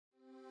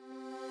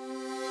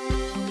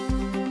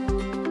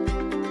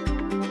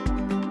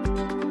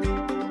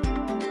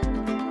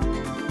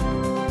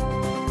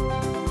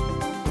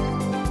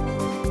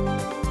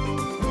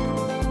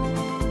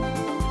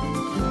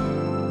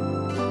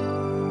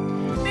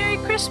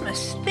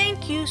Christmas.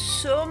 Thank you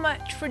so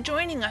much for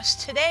joining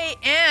us today.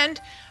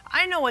 And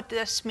I know what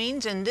this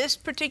means in this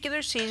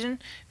particular season.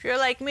 If you're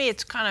like me,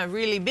 it's kind of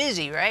really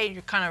busy, right?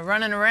 You're kind of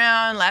running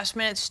around, last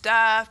minute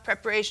stuff,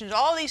 preparations,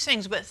 all these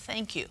things. But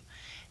thank you.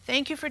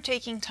 Thank you for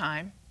taking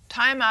time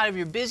out of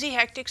your busy,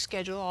 hectic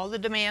schedule, all the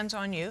demands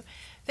on you.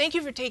 Thank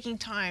you for taking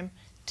time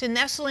to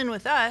nestle in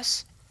with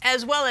us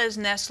as well as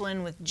nestle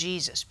in with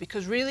Jesus.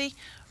 Because really,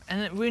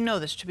 and we know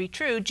this to be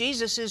true,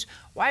 Jesus is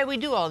why we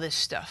do all this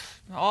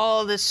stuff.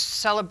 All this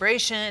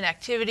celebration,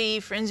 activity,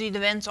 frenzied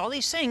events, all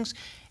these things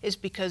is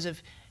because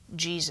of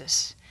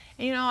Jesus.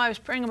 And you know, I was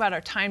praying about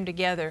our time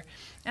together,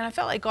 and I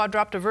felt like God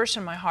dropped a verse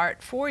in my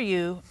heart for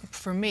you,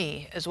 for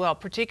me as well,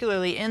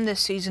 particularly in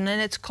this season.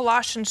 And it's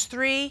Colossians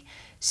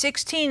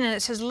 3:16, and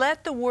it says,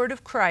 "Let the word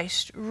of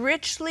Christ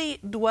richly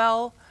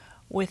dwell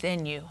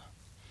within you."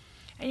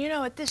 And you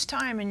know, at this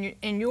time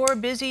in your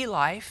busy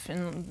life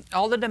and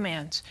all the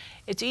demands,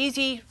 it's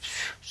easy,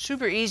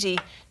 super easy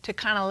to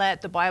kind of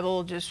let the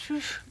Bible just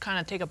kind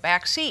of take a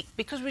back seat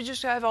because we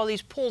just have all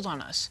these pulls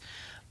on us.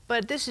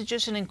 But this is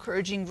just an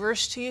encouraging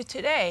verse to you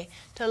today,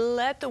 to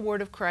let the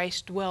word of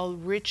Christ dwell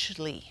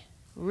richly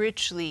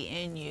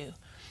in you.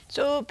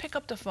 So pick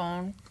up the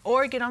phone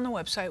or get on the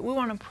website. We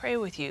want to pray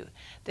with you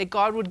that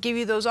God would give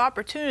you those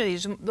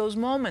opportunities, those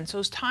moments,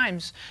 those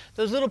times,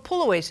 those little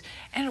pull-aways.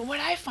 And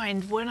what I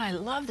find when I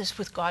love this,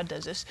 with God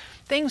does this,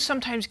 things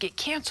sometimes get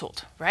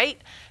canceled,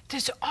 right?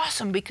 It's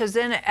awesome because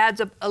then it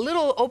adds up a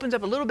little, opens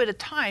up a little bit of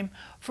time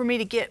for me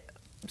to get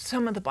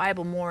some of the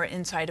Bible more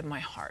inside of my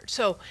heart.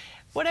 So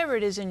whatever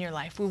it is in your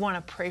life, we want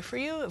to pray for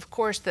you. Of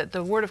course, that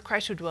the word of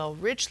Christ would dwell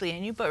richly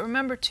in you. But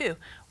remember, too,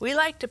 we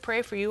like to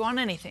pray for you on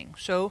anything.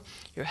 So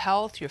your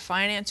health, your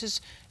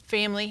finances,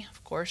 family,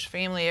 of course,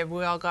 family.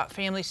 We all got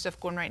family stuff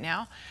going right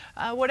now.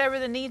 Whatever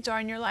the needs are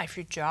in your life,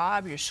 your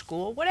job, your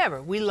school,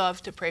 whatever. We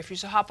love to pray for you.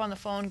 So hop on the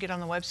phone, get on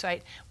the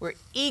website. We're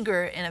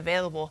eager and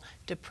available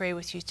to pray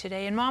with you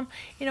today. And Mom,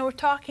 you know, we're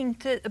talking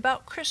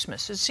about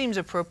Christmas. It seems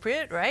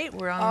appropriate, right?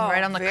 We're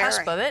right on the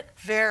cusp of it.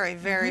 Very,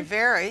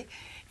 very.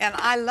 And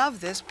I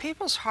love this.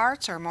 People's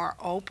hearts are more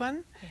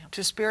open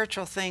to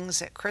spiritual things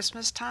at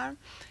Christmas time.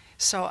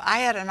 So I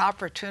had an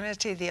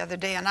opportunity the other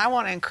day, and I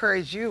want to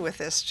encourage you with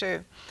this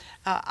too.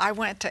 I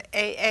went to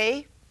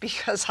AA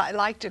because I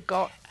like to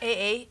go.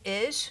 AA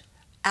is?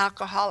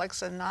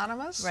 Alcoholics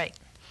Anonymous. Right.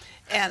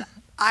 And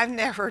I've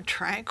never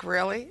drank,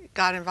 really,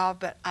 got involved,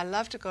 but I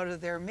love to go to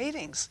their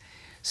meetings.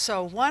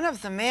 So one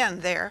of the men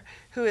there,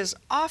 who is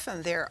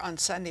often there on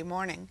Sunday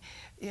morning,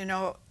 you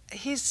know,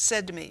 he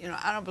said to me, you know,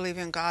 I don't believe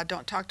in God,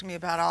 don't talk to me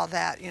about all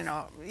that, you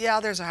know, yeah,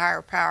 there's a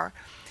higher power.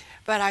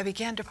 But I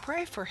began to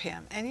pray for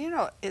him. And you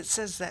know, it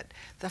says that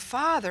the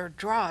Father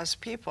draws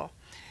people.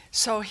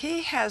 So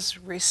he has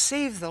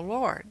received the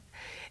Lord.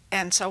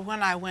 And so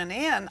when I went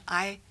in,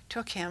 I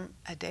took him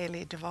a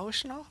daily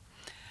devotional.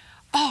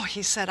 Oh,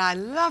 he said, I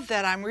love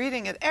that. I'm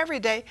reading it every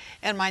day,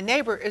 and my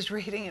neighbor is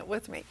reading it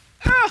with me.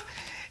 Oh,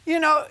 you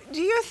know,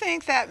 do you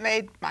think that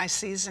made my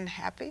season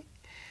happy?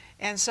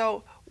 And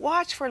so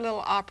watch for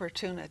little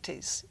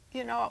opportunities.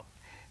 You know,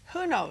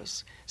 who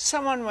knows?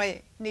 Someone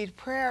may need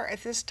prayer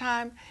at this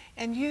time,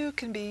 and you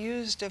can be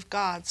used of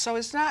God. So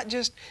it's not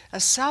just a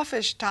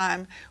selfish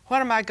time.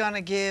 What am I going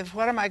to give?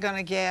 What am I going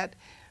to get?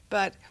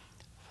 But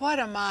what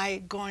am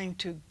I going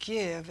to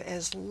give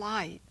as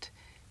light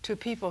to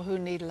people who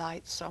need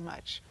light so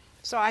much?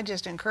 So I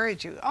just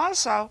encourage you.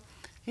 Also,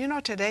 you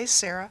know, today,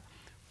 Sarah,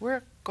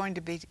 we're going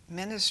to be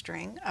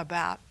ministering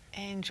about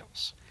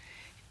angels.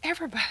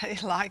 Everybody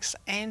likes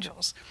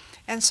angels.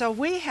 And so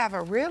we have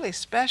a really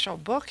special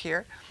book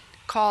here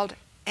called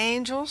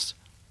Angels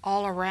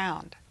All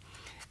Around.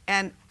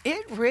 And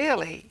it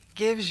really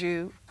gives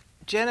you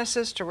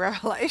Genesis to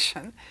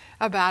Revelation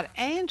about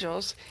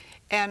angels,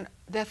 and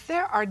that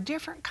there are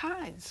different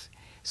kinds.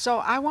 So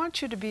I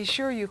want you to be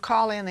sure you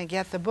call in and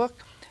get the book.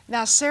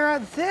 Now,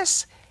 Sarah,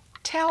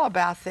 tell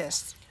about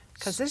this,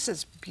 because this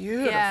is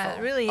beautiful. Yeah,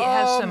 it really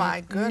has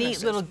some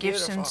neat little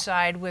gifts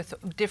inside with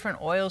different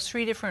oils,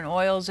 3 different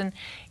oils, and,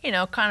 you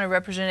know, kind of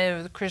representative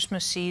of the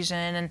Christmas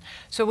season. And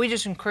so we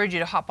just encourage you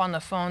to hop on the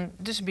phone.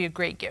 This would be a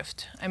great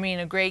gift. I mean,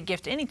 a great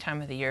gift any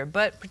time of the year,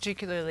 but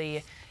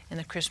particularly in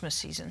the Christmas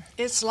season.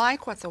 It's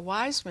like what the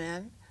wise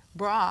men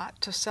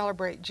brought to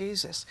celebrate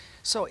Jesus.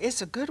 So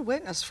it's a good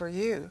witness for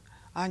you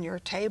on your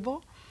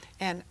table,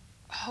 and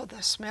oh,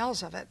 the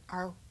smells of it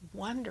are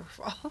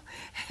wonderful.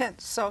 And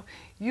so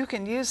you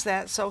can use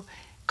that. So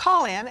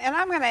call in, and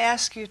I'm going to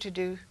ask you to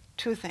do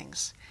 2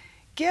 things.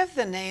 Give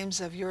the names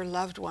of your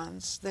loved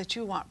ones that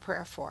you want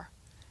prayer for,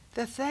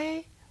 that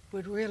they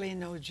would really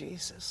know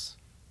Jesus.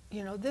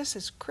 You know, this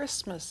is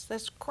Christmas,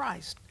 that's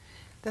Christ.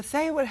 That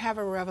they would have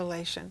a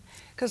revelation,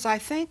 because I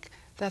think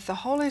that the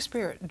Holy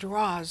Spirit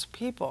draws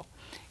people.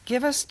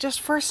 Give us just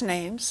first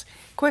names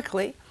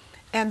quickly,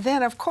 and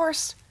then of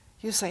course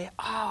you say,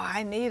 oh,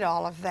 I need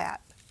all of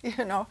that,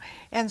 you know.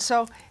 And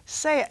so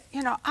say it,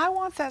 you know, I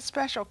want that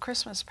special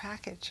Christmas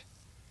package.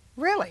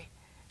 Really,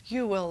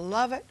 you will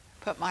love it.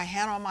 Put my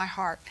hand on my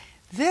heart.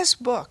 This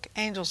book,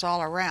 Angels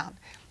All Around,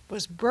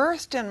 was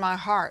birthed in my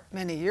heart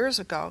many years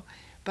ago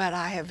but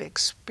I have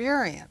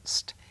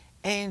experienced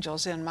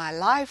angels in my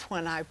life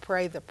when I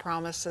pray the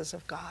promises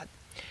of God.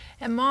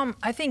 And Mom,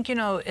 I think, you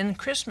know, in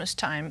Christmas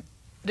time,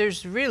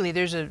 there's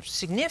a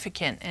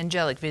significant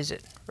angelic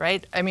visit,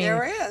 right? I mean,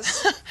 there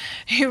is.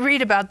 You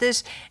read about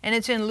this, and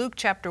it's in Luke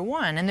chapter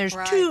 1, and there's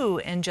Right.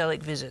 2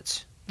 angelic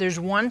visits. There's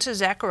one to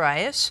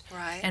Zacharias,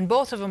 Right. and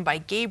both of them by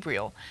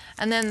Gabriel.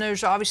 And then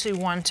there's obviously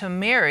one to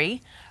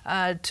Mary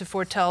to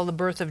foretell the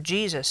birth of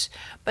Jesus.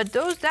 But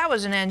that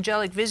was an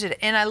angelic visit,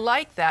 and I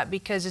like that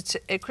because it's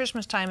at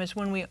Christmas time is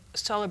when we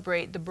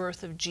celebrate the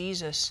birth of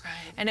Jesus.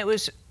 Right. And it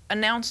was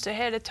announced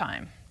ahead of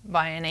time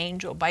by an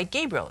angel, by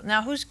Gabriel.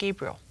 Now, who's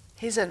Gabriel?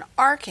 He's an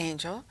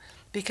archangel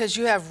because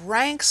you have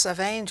ranks of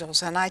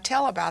angels, and I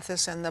tell about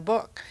this in the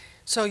book.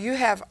 So you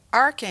have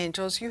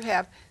archangels, you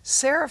have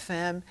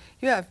seraphim,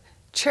 you have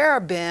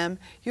cherubim,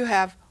 you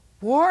have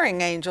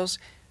warring angels,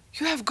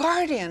 you have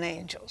guardian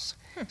angels.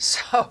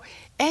 So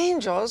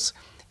angels,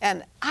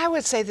 and I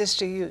would say this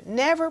to you,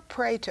 never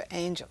pray to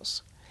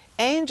angels.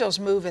 Angels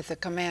move at the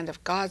command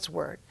of God's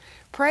word.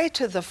 Pray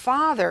to the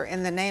Father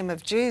in the name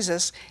of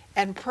Jesus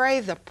and pray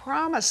the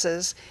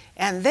promises,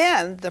 and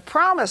then the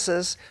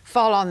promises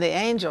fall on the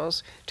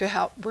angels to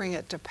help bring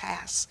it to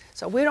pass.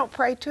 So we don't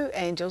pray to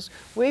angels,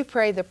 we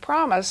pray the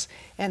promise,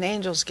 and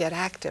angels get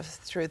active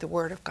through the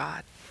word of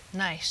God.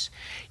 Nice.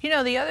 You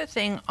know, the other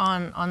thing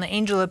on the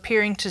angel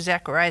appearing to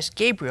Zacharias,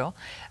 Gabriel,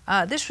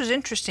 this was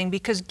interesting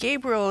because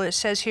Gabriel, it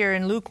says here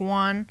in Luke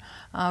 1,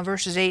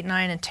 verses 8,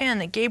 9, and 10,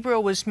 that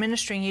Gabriel was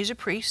ministering. He's a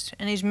priest,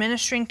 and he's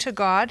ministering to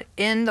God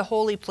in the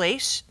holy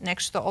place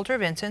next to the altar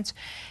of incense.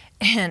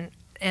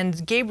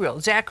 And Gabriel,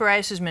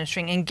 Zacharias is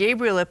ministering, and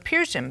Gabriel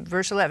appears to him,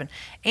 verse 11.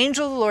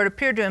 Angel of the Lord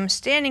appeared to him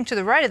standing to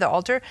the right of the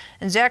altar,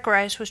 and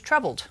Zacharias was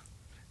troubled.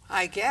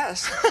 I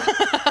guess.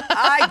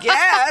 I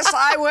guess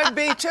I would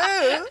be too.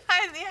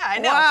 Yeah, I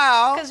know.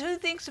 Wow. Because who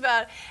thinks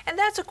about it? And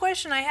that's a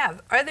question I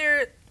have. Are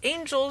there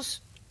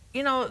angels,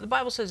 you know, the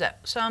Bible says that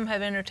some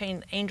have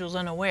entertained angels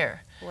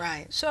unaware.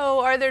 Right. So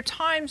are there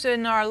times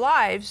in our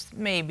lives,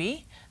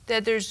 maybe,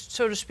 that there's,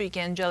 so to speak,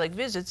 angelic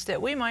visits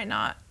that we might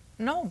not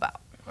know about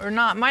or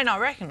might not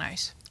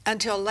recognize?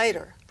 Until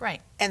later.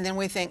 Right. And then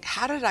we think,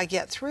 how did I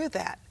get through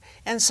that?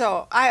 And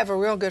so I have a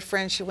real good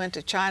friend. She went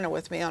to China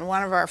with me on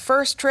one of our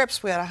first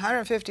trips. We had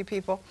 150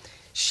 people.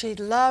 She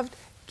loved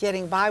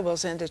getting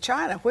Bibles into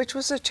China, which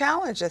was a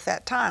challenge at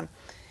that time.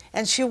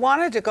 And she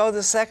wanted to go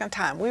the second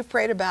time. We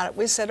prayed about it.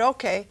 We said,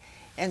 okay.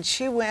 And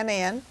she went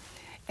in,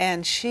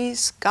 and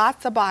she's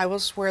got the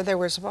Bibles where they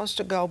were supposed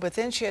to go, but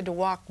then she had to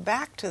walk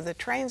back to the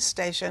train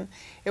station.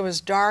 It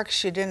was dark.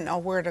 She didn't know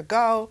where to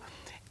go.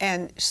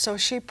 And so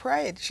she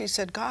prayed. She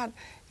said, God,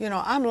 you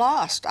know, I'm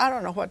lost. I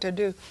don't know what to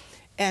do.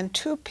 And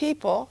 2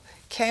 people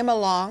came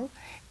along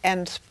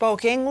and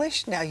spoke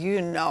English. Now,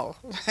 you know,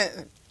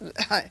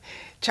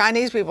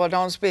 Chinese people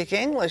don't speak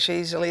English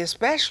easily,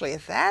 especially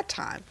at that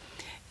time.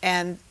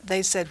 And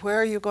they said, where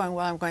are you going?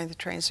 Well, I'm going to the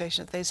train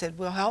station. They said,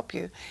 we'll help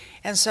you.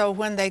 And so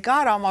when they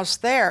got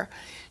almost there,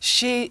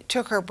 she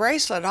took her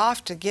bracelet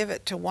off to give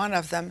it to one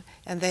of them,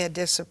 and they had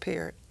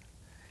disappeared.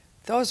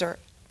 Those are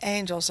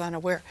angels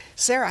unaware.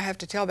 Sarah, I have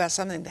to tell about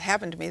something that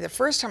happened to me. The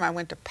first time I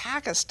went to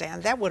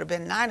Pakistan, that would have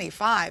been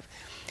 95.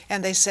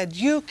 And they said,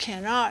 you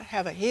cannot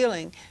have a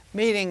healing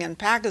meeting in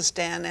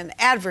Pakistan and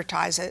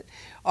advertise it,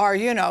 or,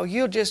 you know,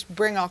 you'll just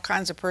bring all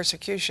kinds of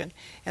persecution.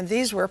 And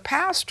these were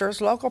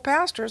pastors, local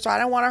pastors. I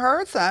don't want to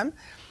hurt them.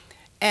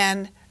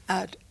 And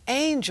an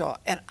angel,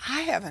 and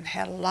I haven't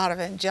had a lot of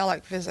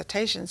angelic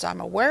visitations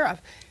I'm aware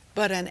of,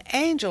 but an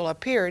angel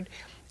appeared,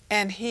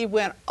 and he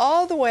went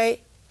all the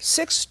way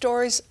 6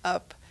 stories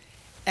up.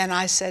 And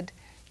I said,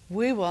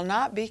 we will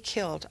not be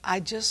killed. I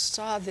just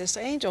saw this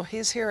angel.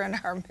 He's here in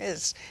our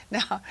midst.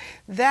 Now,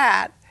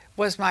 that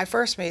was my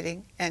first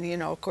meeting, and, you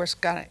know, of course,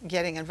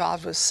 getting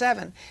involved with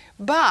 7.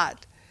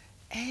 But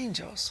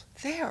angels,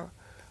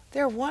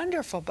 they're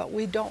wonderful, but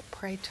we don't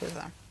pray to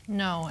them.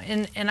 No,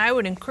 and I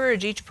would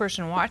encourage each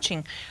person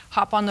watching,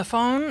 hop on the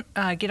phone,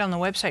 get on the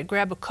website,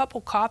 grab a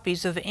couple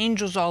copies of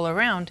Angels All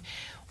Around.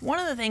 One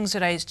of the things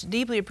that I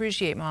deeply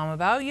appreciate, Mom,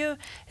 about you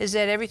is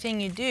that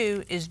everything you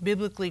do is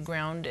biblically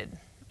grounded.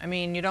 I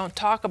mean, you don't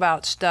talk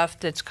about stuff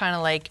that's kind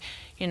of like,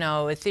 you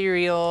know,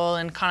 ethereal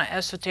and kind of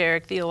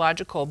esoteric,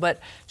 theological, but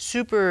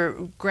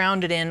super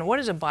grounded in what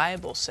does the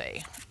Bible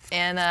say?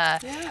 And I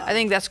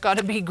think that's got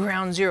to be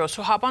ground zero.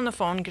 So hop on the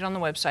phone, get on the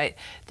website.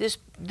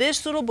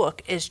 This little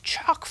book is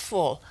chock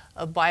full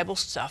of Bible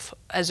stuff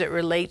as it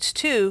relates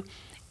to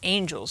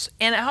angels.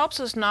 And it helps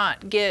us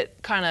not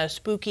get kind of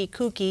spooky,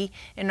 kooky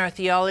in our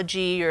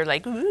theology or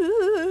like,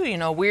 ooh, you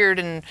know, weird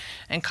and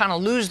kind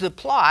of lose the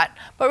plot,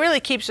 but really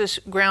keeps us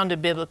grounded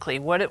biblically.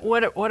 What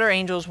are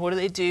angels? What do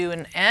they do?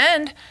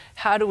 And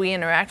how do we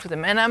interact with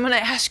them? And I'm going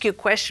to ask you a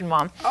question,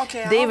 Mom.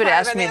 Okay, David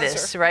asked me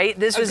this, right?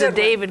 This was a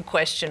David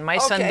question. My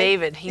son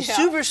David, he's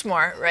super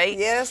smart, right?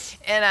 Yes.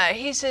 And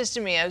he says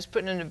to me, I was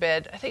putting him to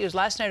bed, I think it was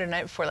last night or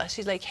night before last,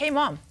 he's like, hey,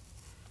 Mom,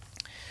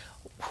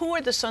 who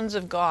are the sons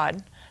of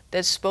God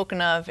that's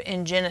spoken of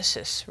in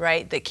Genesis,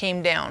 right, that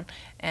came down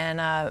and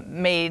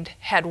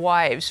had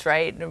wives,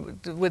 right,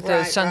 with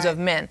the sons of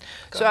men.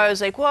 So I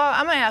was like, well,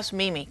 I'm going to ask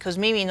Mimi, because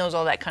Mimi knows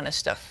all that kind of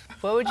stuff.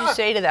 What would you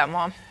say to that,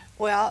 Mom?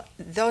 Well,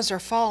 those are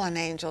fallen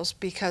angels,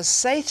 because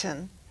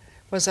Satan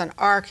was an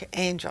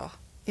archangel,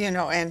 you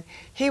know, and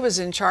he was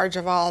in charge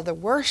of all the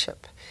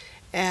worship.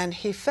 And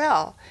he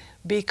fell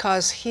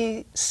because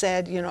he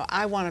said, you know,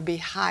 I want to be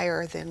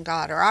higher than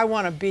God, or I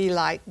want to be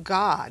like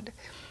God.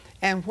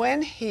 And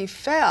when he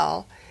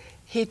fell,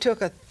 he took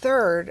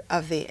 1/3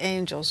 of the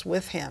angels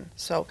with him.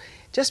 So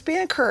just be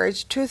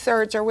encouraged.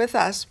 2/3 are with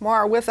us, more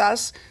are with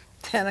us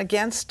than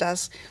against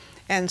us.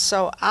 And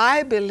so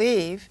I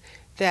believe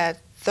that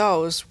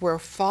those were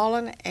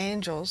fallen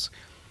angels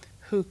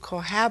who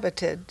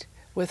cohabited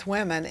with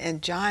women,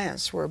 and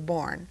giants were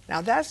born.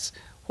 Now that's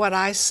what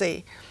I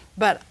see.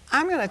 But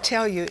I'm going to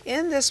tell you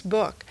in this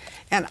book,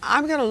 and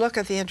I'm going to look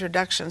at the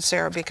introduction,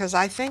 Sarah, because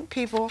I think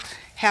people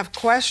have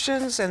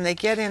questions and they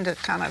get into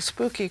kind of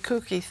spooky,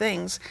 kooky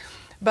things.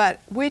 But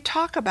we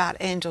talk about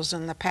angels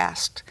in the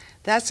past.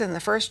 That's in the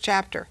first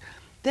chapter.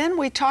 Then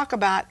we talk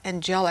about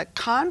angelic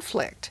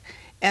conflict.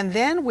 And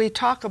then we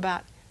talk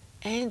about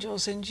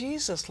angels in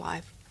Jesus'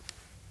 life.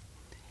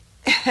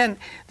 And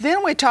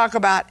then we talk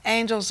about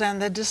angels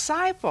and the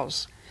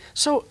disciples.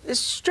 So it's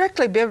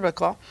strictly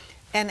biblical.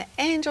 And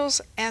angels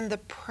and the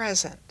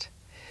present.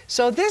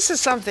 So this is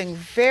something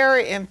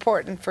very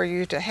important for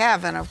you to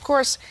have. And of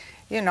course,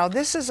 you know,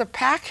 this is a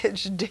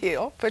package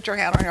deal. Put your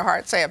hand on your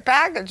heart, say a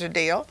package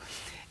deal.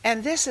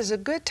 And this is a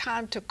good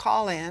time to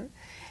call in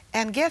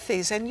and get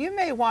these. And you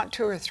may want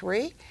 2 or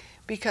 3,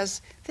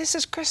 because this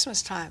is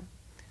Christmas time.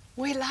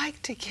 We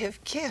like to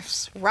give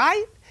gifts,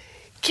 right?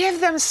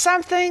 Give them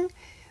something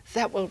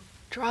that will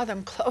draw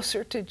them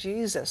closer to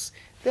Jesus.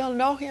 They'll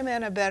know him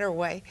in a better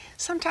way.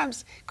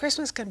 Sometimes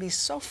Christmas can be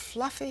so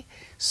fluffy,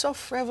 so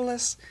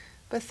frivolous,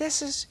 but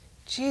this is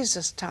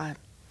Jesus time.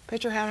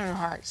 Put your hand on your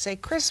heart. Say,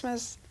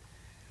 Christmas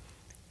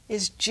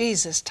is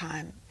Jesus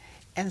time.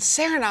 And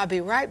Sarah and I'll be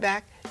right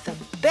back. The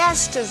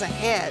best is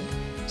ahead,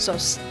 so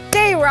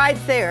stay right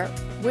there.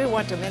 We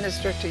want to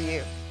minister to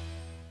you.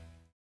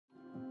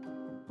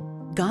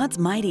 God's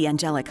mighty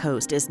angelic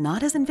host is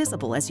not as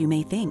invisible as you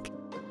may think.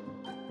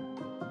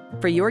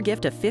 For your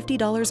gift of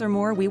 $50 or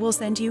more, we will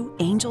send you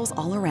Angels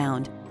All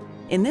Around.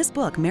 In this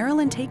book,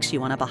 Marilyn takes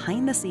you on a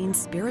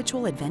behind-the-scenes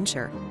spiritual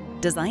adventure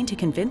designed to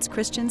convince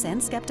Christians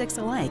and skeptics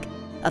alike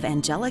of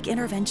angelic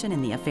intervention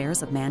in the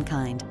affairs of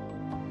mankind.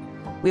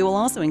 We will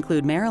also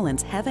include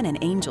Marilyn's Heaven and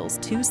Angels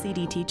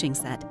 2-CD teaching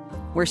set,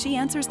 where she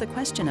answers the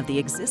question of the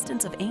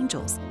existence of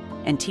angels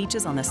and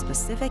teaches on the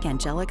specific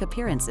angelic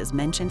appearances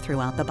mentioned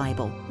throughout the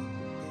Bible.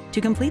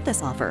 To complete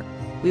this offer,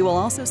 we will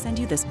also send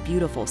you this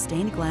beautiful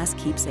stained glass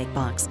keepsake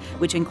box,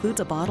 which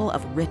includes a bottle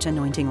of rich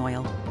anointing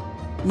oil.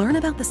 Learn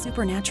about the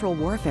supernatural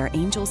warfare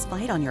angels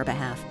fight on your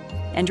behalf,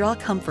 and draw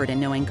comfort in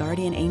knowing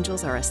guardian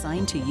angels are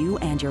assigned to you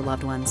and your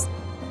loved ones.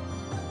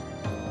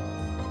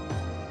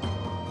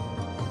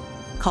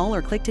 Call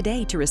or click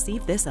today to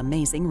receive this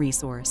amazing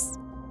resource.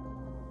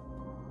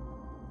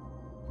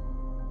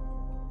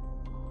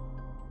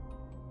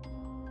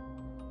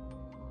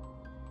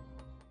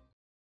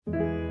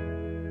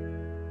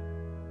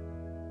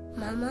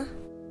 Mama,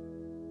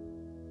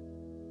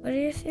 what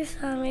is your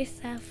song I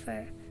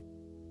suffer?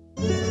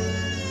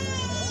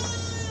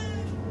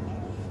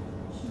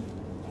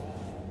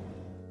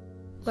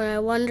 When I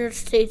wander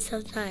streets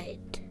of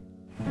night.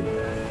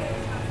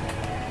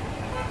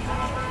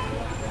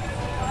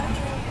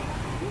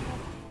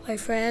 My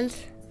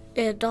friends,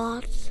 their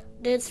thoughts,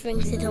 their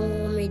things they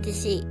don't want me to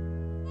see.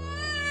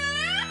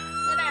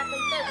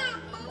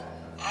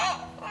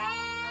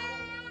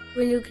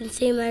 When you can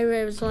see my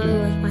ribs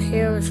long with my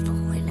hair is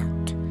falling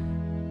out.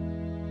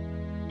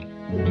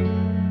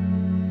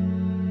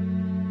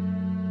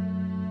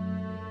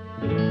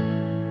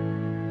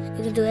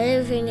 You can do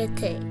anything it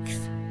takes.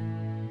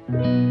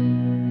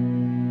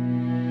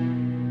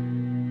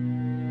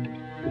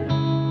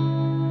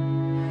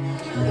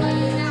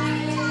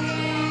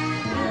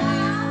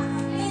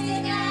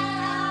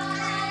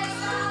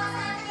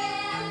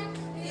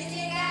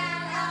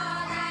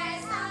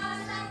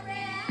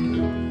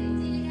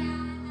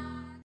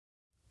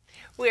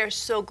 We are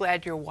so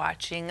glad you're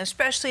watching,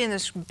 especially in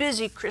this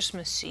busy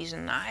Christmas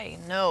season. I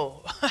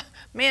know,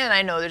 man,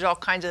 I know there's all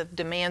kinds of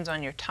demands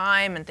on your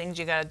time and things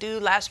you got to do,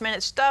 last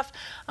minute stuff,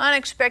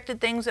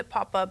 unexpected things that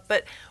pop up,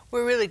 but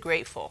we're really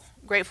grateful.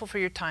 Grateful for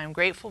your time,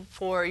 grateful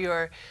for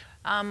your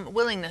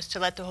willingness to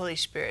let the Holy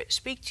Spirit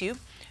speak to you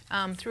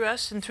through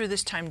us and through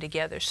this time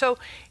together. So,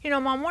 you know,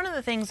 Mom, one of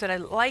the things that I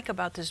like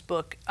about this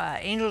book,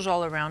 Angels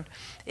All Around,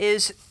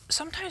 is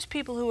sometimes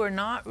people who are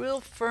not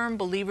real firm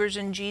believers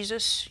in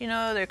Jesus, you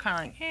know, they're kind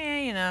of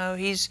like, you know,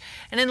 he's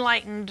an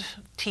enlightened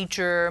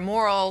teacher,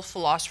 moral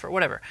philosopher,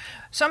 whatever.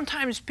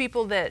 Sometimes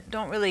people that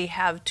don't really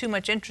have too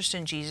much interest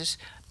in Jesus,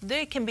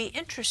 they can be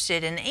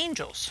interested in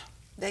angels.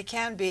 They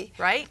can be.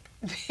 Right?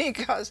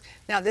 Because,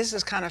 now this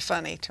is kind of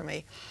funny to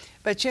me,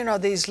 but you know,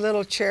 these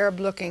little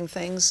cherub-looking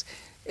things,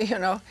 you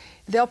know,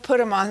 they'll put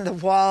them on the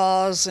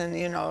walls, and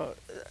you know,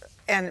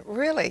 And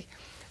really,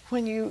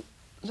 when you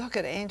look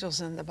at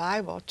angels in the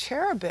Bible,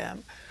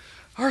 cherubim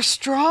are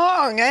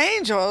strong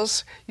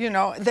angels. You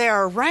know, there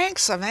are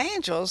ranks of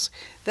angels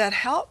that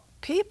help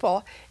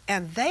people,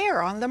 and they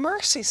are on the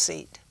mercy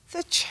seat,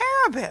 the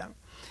cherubim.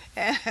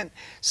 And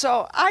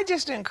so I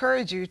just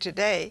encourage you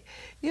today,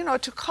 you know,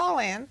 to call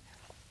in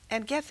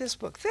and get this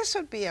book. This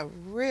would be a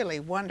really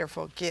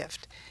wonderful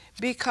gift,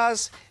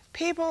 because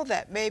people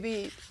that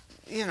maybe,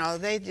 you know,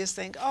 they just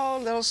think, oh,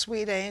 little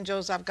sweet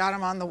angels, I've got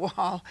them on the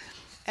wall,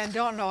 and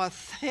don't know a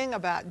thing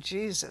about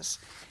Jesus.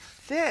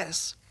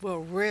 This will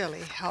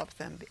really help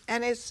them.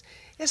 And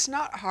it's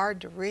not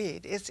hard to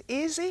read. It's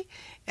easy,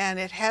 and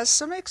it has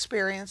some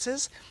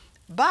experiences,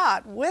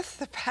 but with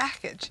the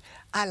package,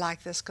 I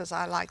like this because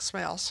I like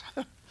smells.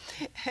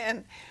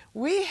 And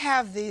we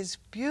have these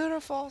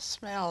beautiful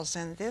smells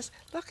in this.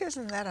 Look,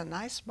 isn't that a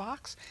nice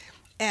box?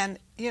 And,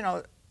 you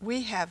know,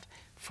 we have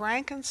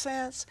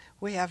frankincense,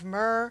 we have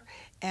myrrh,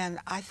 and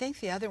I think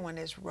the other one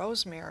is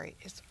rosemary.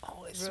 It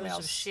smells. Rose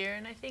of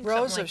Sharon, I think.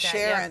 Rose something of like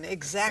Sharon, that, yeah.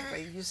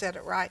 exactly. You said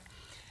it right.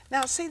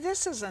 Now, see,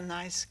 this is a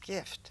nice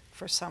gift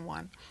for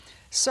someone.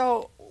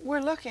 So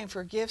we're looking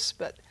for gifts,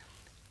 but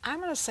I'm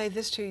going to say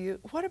this to you.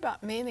 What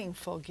about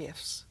meaningful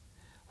gifts?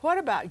 What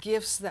about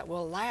gifts that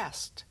will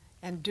last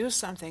and do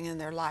something in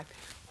their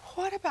life?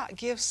 What about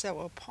gifts that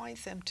will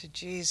point them to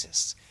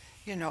Jesus?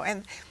 You know,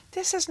 and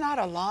this is not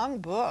a long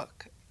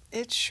book.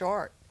 It's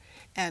short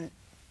and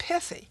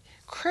pithy,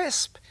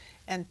 crisp,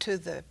 and to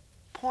the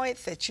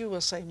point that you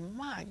will say,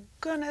 my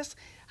goodness,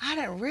 I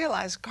didn't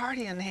realize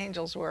guardian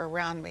angels were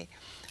around me.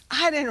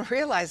 I didn't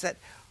realize that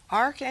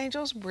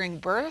archangels bring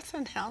birth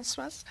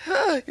announcements.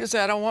 You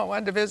say, I don't want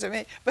one to visit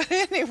me. But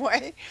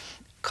anyway,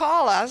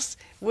 call us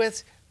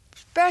with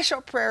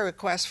special prayer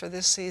requests for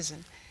this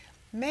season.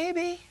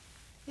 Maybe,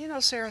 you know,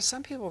 Sarah,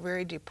 some people are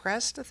very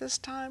depressed at this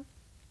time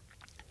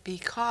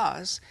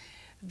because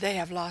they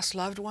have lost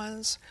loved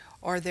ones,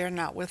 or they're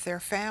not with their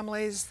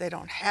families, they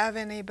don't have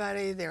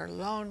anybody, they're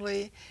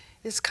lonely.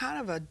 It's kind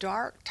of a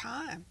dark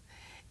time.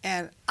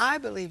 And I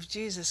believe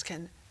Jesus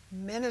can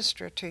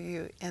minister to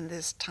you in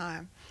this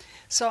time.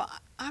 So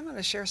I'm going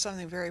to share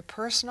something very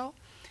personal.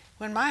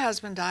 When my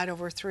husband died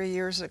over 3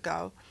 years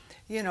ago,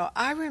 you know,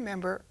 I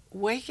remember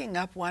waking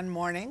up one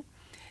morning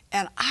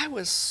and I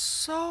was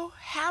so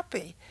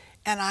happy.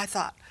 And I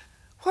thought,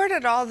 where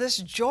did all this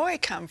joy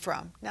come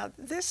from? Now,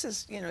 this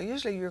is, you know,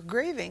 usually you're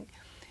grieving.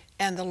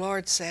 And the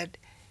Lord said,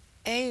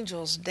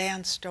 angels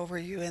danced over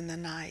you in the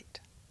night.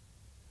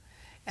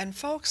 And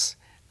folks,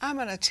 I'm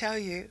going to tell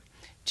you,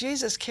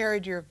 Jesus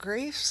carried your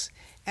griefs,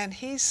 and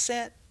he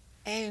sent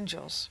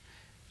angels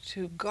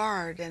to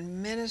guard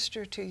and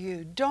minister to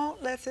you.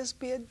 Don't let this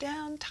be a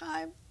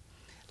downtime.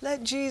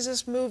 Let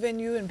Jesus move in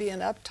you and be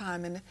an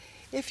uptime. And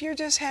if you're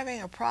just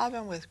having a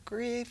problem with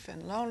grief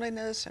and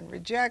loneliness and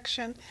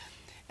rejection,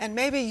 and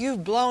maybe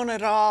you've blown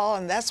it all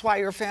and that's why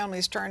your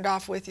family's turned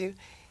off with you,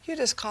 you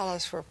just call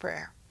us for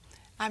prayer.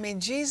 I mean,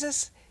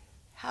 Jesus,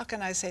 how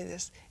can I say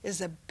this, is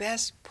the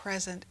best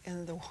present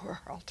in the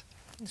world.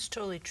 It's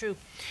totally true.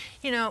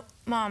 You know,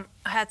 Mom,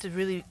 I had to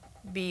really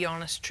be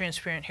honest,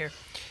 transparent here.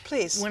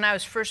 Please. When I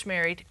was first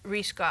married,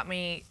 Reese got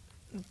me,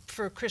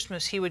 for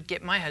Christmas,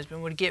 my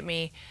husband would get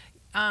me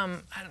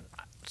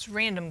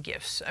random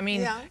gifts. I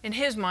mean, Yeah. in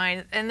his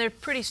mind, and they're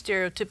pretty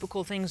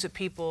stereotypical things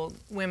that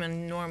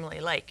women normally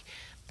like.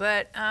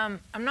 But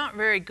I'm not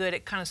very good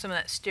at kind of some of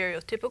that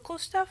stereotypical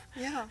stuff.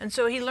 Yeah. And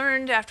so he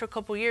learned after a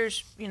couple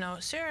years, you know,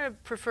 Sarah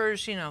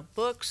prefers, you know,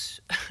 books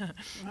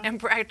and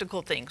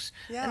practical things.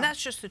 Yeah. And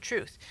that's just the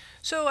truth.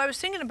 So I was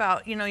thinking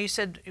about, you know, you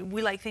said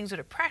we like things that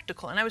are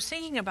practical. And I was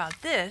thinking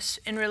about this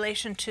in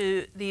relation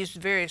to these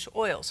various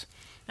oils.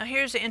 Now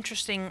here's an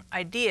interesting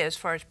idea as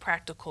far as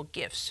practical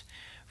gifts.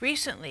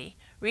 Recently,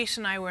 Reese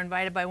and I were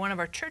invited by one of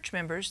our church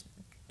members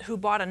who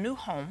bought a new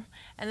home,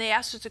 and they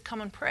asked us to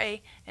come and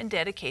pray and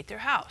dedicate their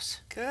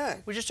house.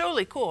 Good. Which is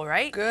totally cool,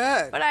 right?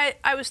 Good. But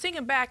I was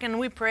thinking back, and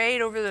we prayed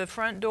over the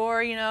front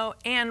door, you know,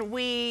 and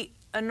we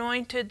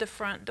anointed the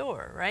front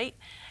door, right?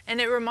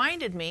 And it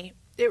reminded me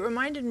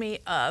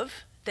of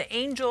the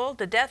angel,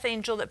 the death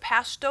angel that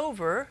passed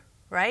over,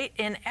 right,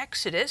 in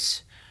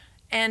Exodus.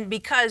 And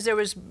because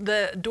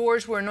the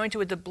doors were anointed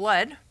with the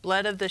blood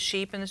of the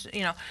sheep, and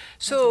you know,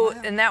 so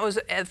and that was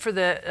for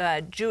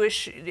the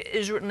Jewish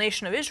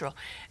nation of Israel.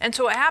 And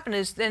so what happened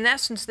is, in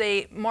essence,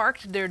 they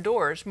marked their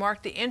doors,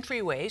 marked the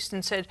entryways,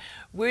 and said,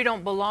 "We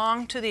don't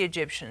belong to the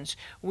Egyptians.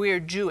 We are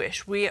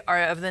Jewish. We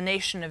are of the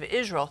nation of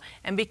Israel."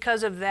 And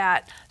because of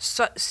that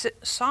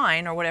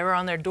sign or whatever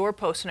on their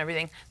doorposts and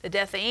everything, the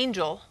death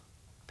angel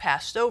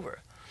passed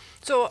over.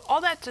 So all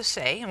that to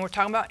say, and we're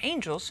talking about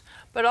angels,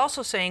 but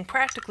also saying,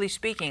 practically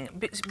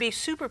speaking, be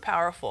super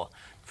powerful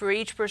for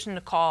each person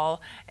to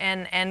call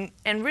and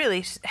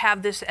really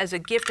have this as a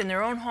gift in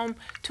their own home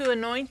to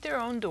anoint their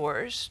own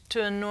doors,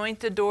 to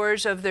anoint the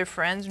doors of their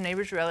friends,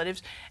 neighbors,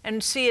 relatives,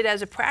 and see it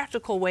as a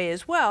practical way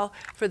as well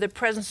for the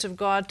presence of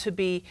God to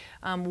be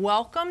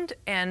welcomed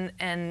and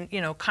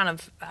you know, kind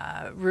of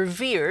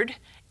revered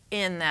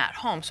in that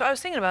home. So I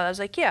was thinking about it. I was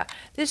like, yeah,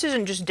 this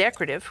isn't just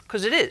decorative,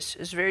 because it is.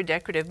 It's very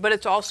decorative, but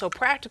it's also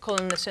practical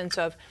in the sense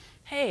of,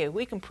 hey,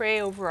 we can pray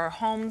over our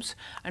homes,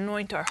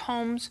 anoint our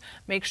homes,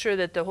 make sure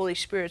that the Holy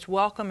Spirit's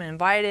welcome and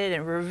invited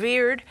and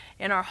revered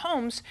in our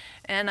homes,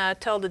 and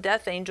tell the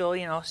death angel,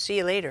 you know, see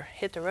you later,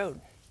 hit the road.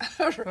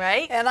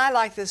 Right? And I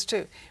like this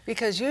too,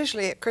 because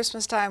usually at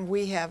Christmas time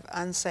we have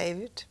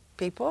unsaved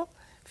people,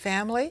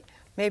 family,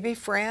 maybe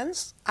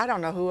friends, I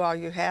don't know who all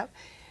you have,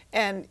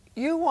 and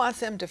you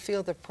want them to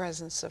feel the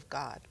presence of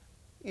God,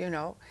 you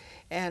know,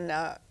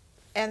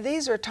 and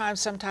these are times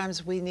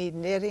sometimes we need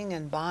knitting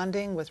and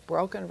bonding with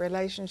broken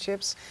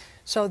relationships,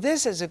 so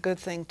this is a good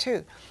thing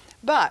too.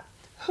 But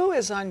who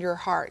is on your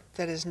heart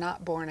that is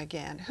not born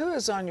again? Who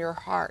is on your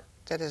heart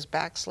that is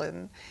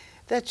backslidden,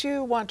 that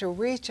you want to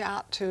reach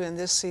out to in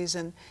this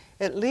season,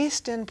 at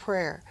least in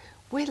prayer?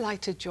 We'd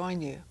like to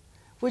join you.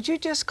 Would you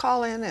just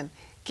call in and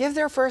give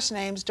their first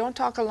names? Don't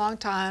talk a long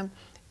time.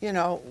 You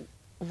know,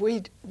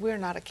 we're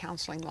not a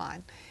counseling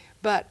line,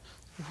 but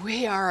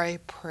we are a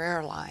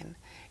prayer line.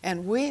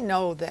 And we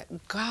know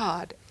that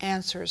God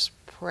answers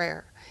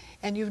prayer.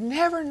 And you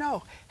never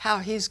know how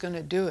He's going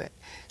to do it.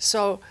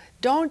 So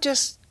don't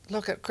just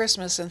look at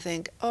Christmas and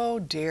think, oh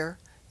dear,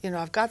 you know,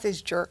 I've got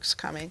these jerks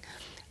coming.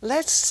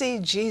 Let's see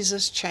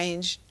Jesus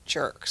change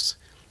jerks.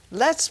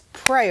 Let's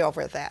pray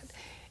over that.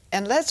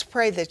 And let's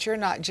pray that you're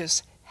not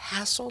just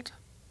hassled.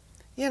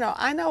 You know,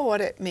 I know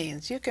what it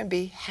means. You can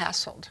be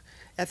hassled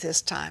at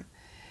this time.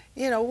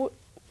 You know,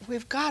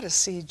 we've got to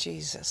see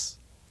Jesus.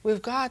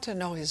 We've got to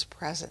know His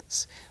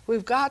presence.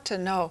 We've got to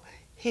know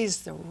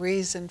He's the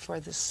reason for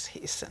the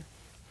season.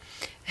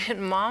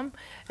 And Mom,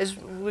 as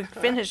we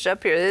finish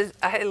up here,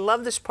 I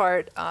love this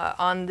part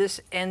on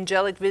this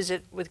angelic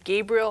visit with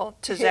Gabriel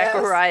to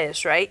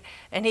Zacharias, right?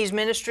 And he's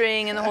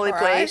ministering in the holy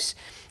place.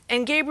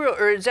 And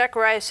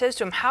Zacharias says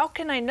to him, how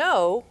can I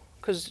know?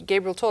 Because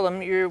Gabriel told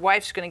him, your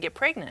wife's going to get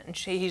pregnant. And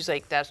he's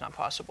like, that's not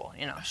possible.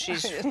 You know,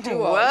 she's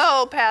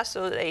well past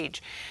that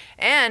age.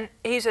 And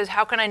he says,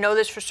 how can I know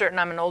this for certain?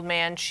 I'm an old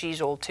man.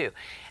 She's old too.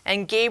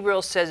 And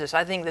Gabriel says this.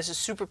 I think this is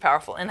super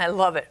powerful, and I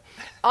love it.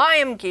 I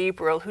am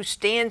Gabriel who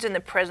stands in the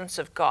presence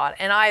of God,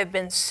 and I have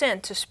been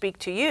sent to speak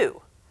to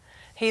you.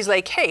 He's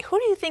like, hey, who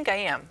do you think I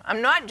am?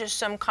 I'm not just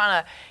some kind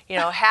of, you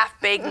know,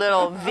 half-baked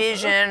little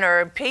vision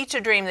or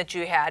pizza dream that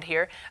you had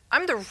here.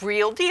 I'm the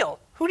real deal.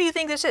 Who do you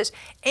think this is?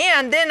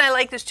 And then I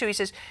like this too. He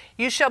says,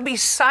 you shall be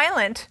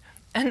silent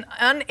and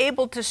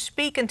unable to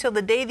speak until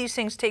the day these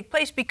things take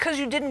place because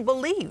you didn't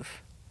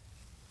believe.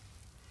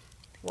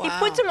 Wow. He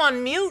puts him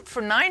on mute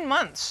for 9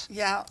 months.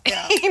 Yeah.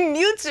 He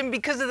mutes him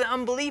because of the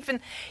unbelief. And,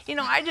 you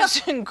know, I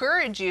just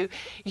encourage you.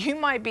 You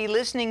might be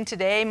listening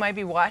today, might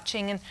be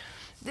watching, and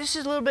this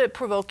is a little bit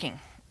provoking.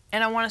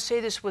 And I want to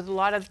say this with a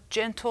lot of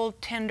gentle,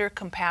 tender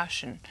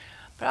compassion.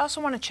 But I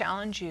also want to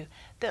challenge you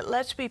that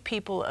let's be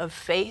people of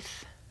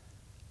faith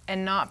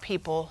and not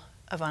people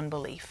of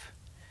unbelief.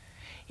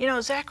 You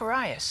know,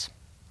 Zacharias,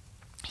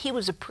 he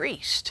was a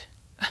priest.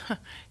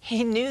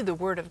 He knew the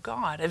Word of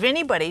God. If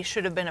anybody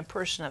should have been a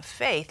person of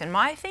faith, in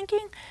my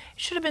thinking, it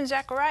should have been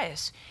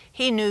Zacharias.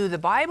 He knew the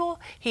Bible.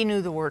 He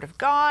knew the Word of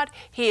God.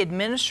 He had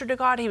ministered to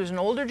God. He was an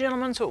older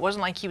gentleman, so it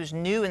wasn't like he was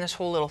new in this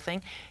whole little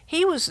thing.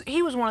 He was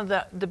one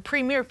of the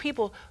premier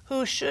people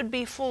who should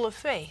be full of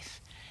faith.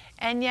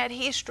 And yet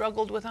he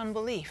struggled with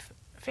unbelief.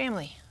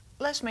 Family,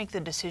 let's make the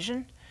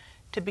decision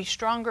to be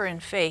stronger in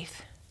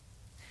faith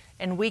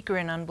and weaker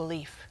in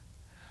unbelief.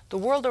 The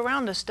world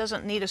around us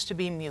doesn't need us to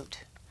be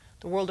mute.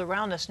 The world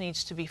around us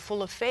needs to be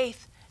full of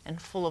faith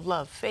and full of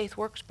love. Faith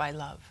works by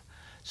love.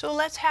 So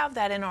let's have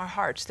that in our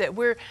hearts, that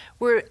we're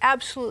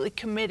absolutely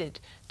committed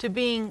to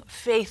being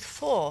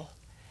faithful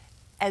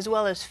as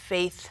well as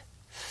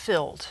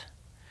faith-filled.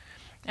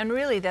 And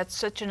really, that's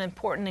such an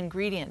important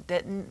ingredient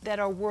that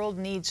our world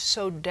needs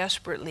so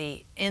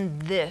desperately in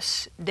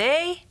this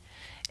day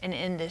and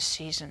in this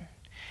season.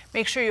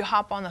 Make sure you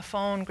hop on the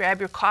phone, grab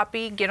your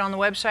copy, get on the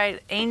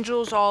website,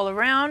 Angels All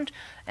Around,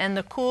 and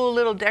the cool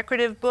little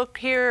decorative book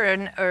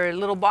here, or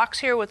little box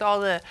here with all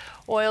the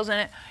oils in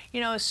it. You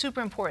know, it's super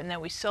important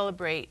that we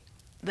celebrate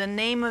the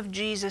name of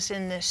Jesus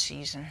in this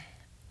season.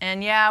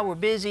 And yeah, we're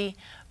busy,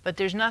 but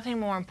there's nothing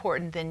more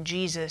important than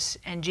Jesus,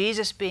 and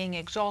Jesus being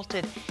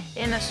exalted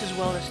in us as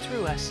well as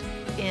through us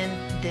in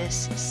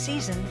this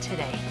season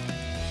today.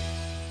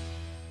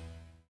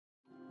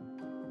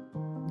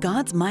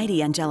 God's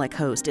mighty angelic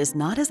host is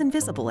not as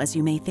invisible as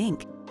you may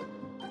think.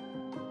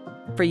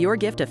 For your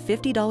gift of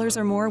 $50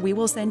 or more, we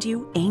will send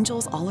you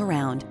Angels All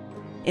Around.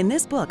 In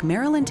this book,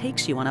 Marilyn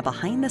takes you on a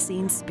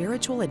behind-the-scenes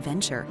spiritual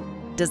adventure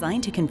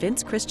designed to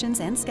convince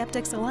Christians and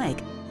skeptics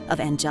alike of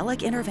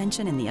angelic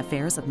intervention in the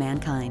affairs of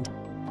mankind.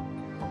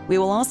 We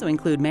will also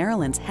include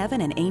Marilyn's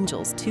Heaven and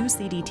Angels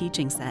 2-CD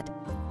teaching set,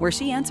 where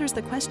she answers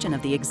the question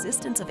of the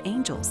existence of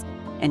angels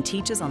and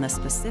teaches on the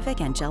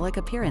specific angelic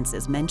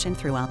appearances mentioned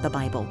throughout the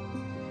Bible.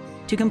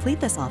 To complete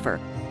this offer,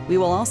 we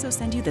will also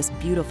send you this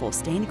beautiful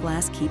stained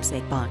glass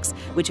keepsake box,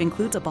 which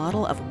includes a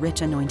bottle of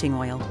rich anointing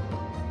oil.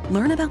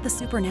 Learn about the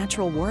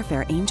supernatural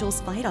warfare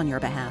angels fight on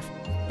your behalf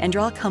and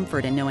draw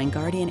comfort in knowing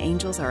guardian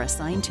angels are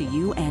assigned to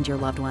you and your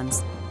loved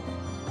ones.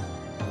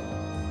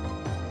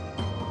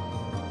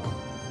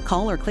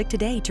 Call or click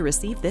today to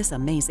receive this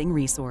amazing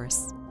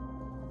resource.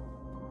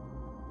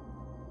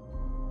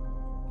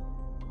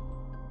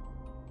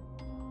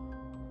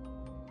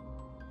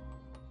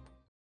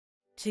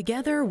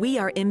 Together, we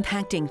are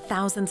impacting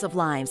thousands of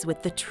lives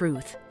with the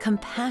truth,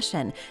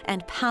 compassion,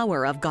 and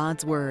power of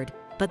God's Word.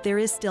 But there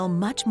is still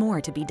much more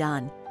to be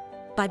done.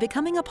 By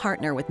becoming a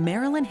partner with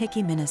Marilyn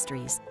Hickey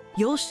Ministries,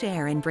 you'll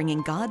share in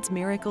bringing God's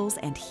miracles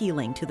and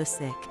healing to the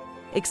sick,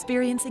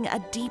 experiencing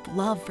a deep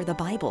love for the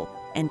Bible,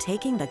 and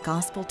taking the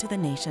gospel to the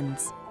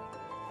nations.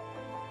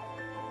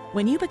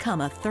 When you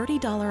become a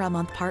 $30 a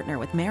month partner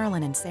with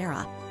Marilyn and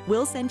Sarah,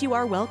 we'll send you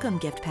our welcome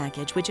gift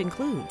package, which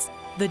includes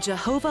the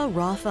Jehovah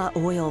Rapha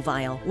oil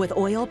vial with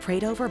oil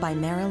prayed over by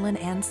Marilyn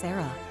and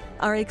Sarah,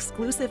 our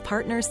exclusive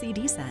partner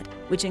CD set,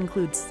 which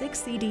includes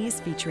 6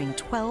 CDs featuring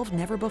 12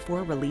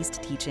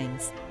 never-before-released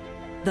teachings,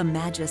 the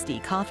Majesty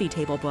coffee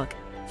table book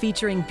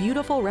featuring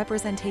beautiful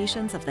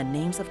representations of the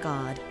names of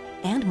God,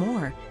 and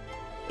more.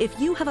 If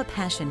you have a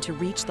passion to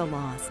reach the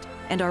lost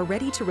and are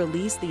ready to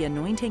release the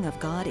anointing of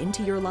God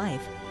into your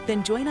life,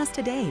 then join us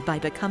today by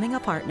becoming a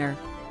partner.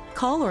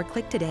 Call or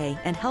click today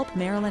and help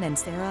Marilyn and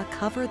Sarah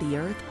cover the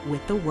earth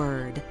with the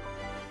Word.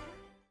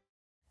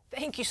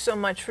 Thank you so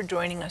much for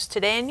joining us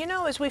today. And you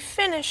know, as we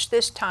finish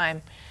this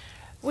time,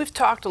 we've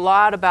talked a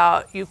lot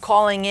about you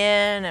calling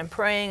in and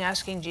praying,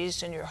 asking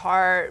Jesus in your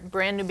heart,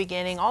 brand new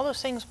beginning, all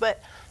those things.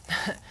 But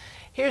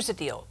here's the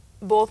deal.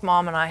 Both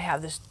Mom and I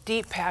have this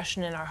deep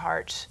passion in our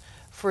hearts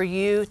for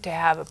you to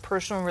have a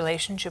personal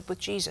relationship with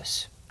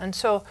Jesus. And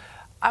so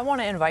I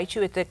want to invite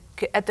you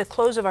at the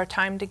close of our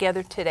time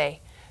together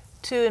today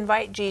to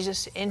invite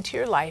Jesus into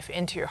your life,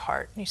 into your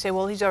heart. And you say,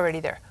 well, he's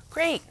already there.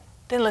 Great.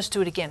 Then let's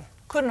do it again.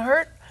 Couldn't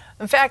hurt.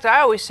 In fact,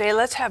 I always say,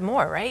 let's have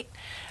more, right?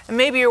 And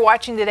maybe you're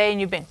watching today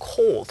and you've been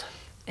cold,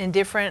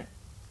 indifferent,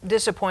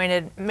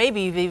 disappointed.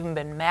 Maybe you've even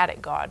been mad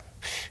at God.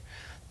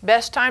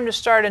 Best time to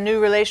start a new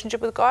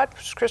relationship with God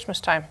is Christmas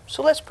time.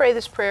 So let's pray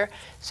this prayer.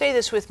 Say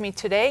this with me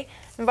today,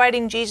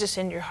 inviting Jesus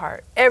into your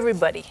heart.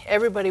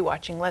 Everybody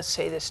watching, let's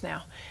say this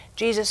now.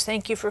 Jesus,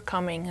 thank you for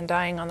coming and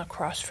dying on the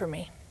cross for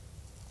me.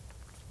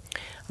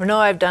 I know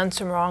I've done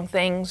some wrong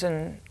things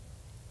and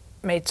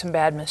made some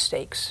bad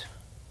mistakes.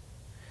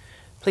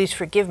 Please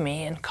forgive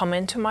me and come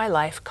into my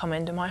life, come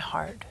into my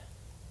heart.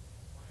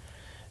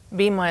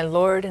 Be my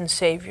Lord and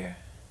Savior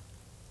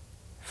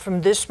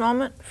from this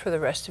moment for the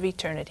rest of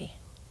eternity.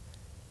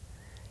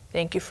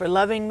 Thank you for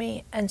loving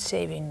me and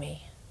saving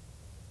me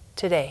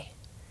today.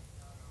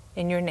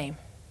 In your name,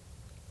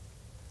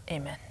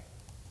 amen.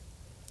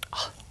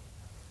 Oh,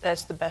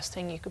 that's the best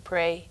thing you could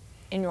pray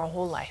in your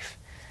whole life.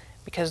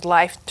 Because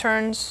life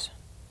turns,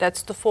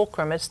 that's the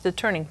fulcrum, it's the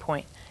turning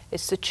point,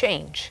 it's the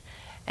change.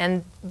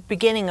 And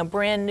beginning a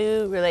brand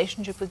new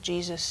relationship with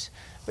Jesus,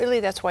 really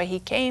that's why he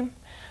came,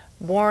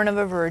 born of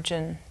a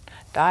virgin,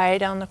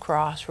 died on the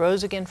cross,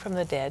 rose again from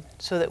the dead,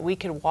 so that we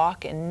could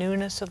walk in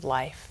newness of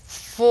life,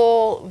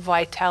 full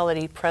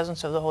vitality,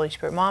 presence of the Holy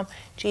Spirit. Mom,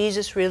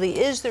 Jesus really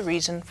is the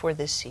reason for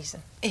this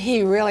season.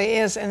 He really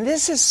is, and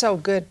this is so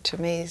good to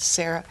me,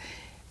 Sarah.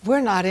 We're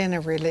not in a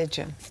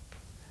religion.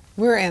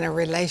 We're in a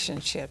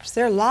relationships.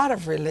 There are a lot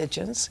of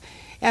religions,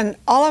 and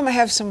all of them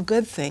have some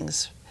good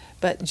things,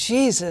 but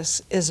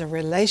Jesus is a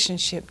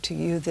relationship to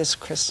you this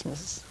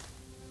Christmas.